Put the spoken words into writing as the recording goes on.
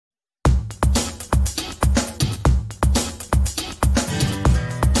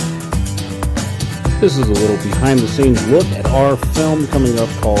This is a little behind-the-scenes look at our film coming up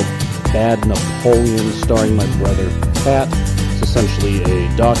called Bad Napoleon, starring my brother Pat. It's essentially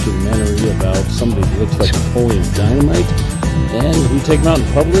a documentary about somebody who looks like Napoleon Dynamite, and we take him out in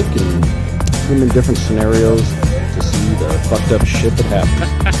public and put him in different scenarios to see the fucked up shit that happens.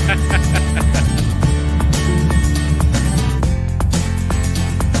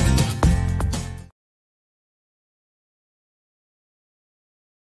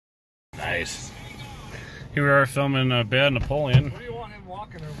 Nice. Here we are filming Bad Napoleon. What do you want him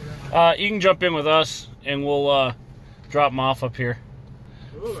walking over there? You can jump in with us, and we'll drop him off up here.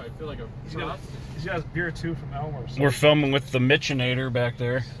 Ooh, I feel like he's got his beer too from Elmer. So. We're filming with the Mitchinator back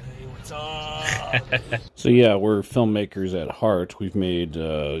there. Hey, what's up? So yeah, we're filmmakers at heart. We've made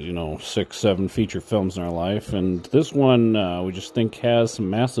 6, 7 feature films in our life, and this one we just think has some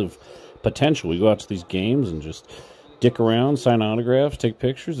massive potential. We go out to these games and just dick around, sign autographs, take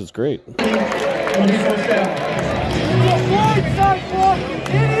pictures. It's great.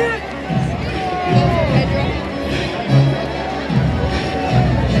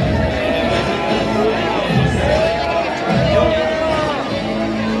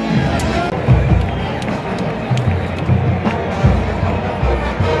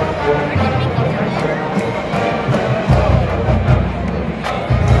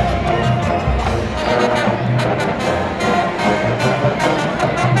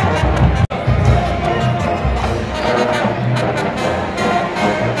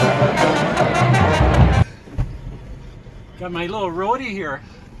 Got my little roadie here.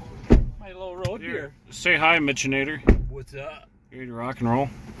 My little road here. Say hi, Mitchinator. What's up? You ready to rock and roll?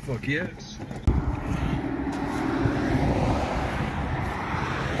 Fuck yes.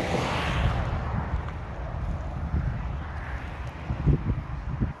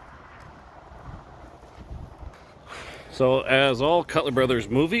 So, as all Cutler Brothers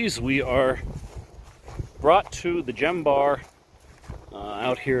movies, we are brought to the Gem Bar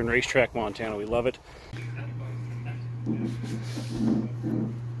out here in Racetrack, Montana. We love it.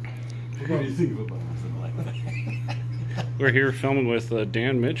 What do you think about something like that? We're here filming with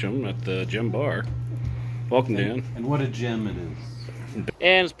Dan Mitchum at the Gem Bar. Welcome, Dan. And what a gem it is.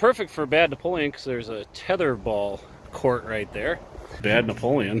 And it's perfect for Bad Napoleon because there's a tetherball court right there. Bad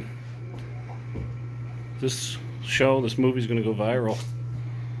Napoleon. This movie's going to go viral.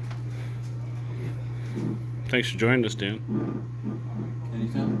 Thanks for joining us, Dan.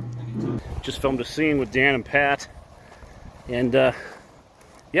 Anytime. Just filmed a scene with Dan and Pat. And,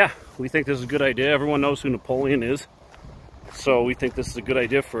 yeah, we think this is a good idea. Everyone knows who Napoleon is. So we think this is a good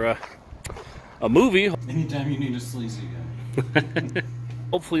idea for a movie. Anytime you need a sleazy guy.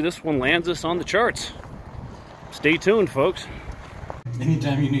 Hopefully this one lands us on the charts. Stay tuned, folks.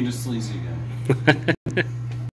 Anytime you need a sleazy guy.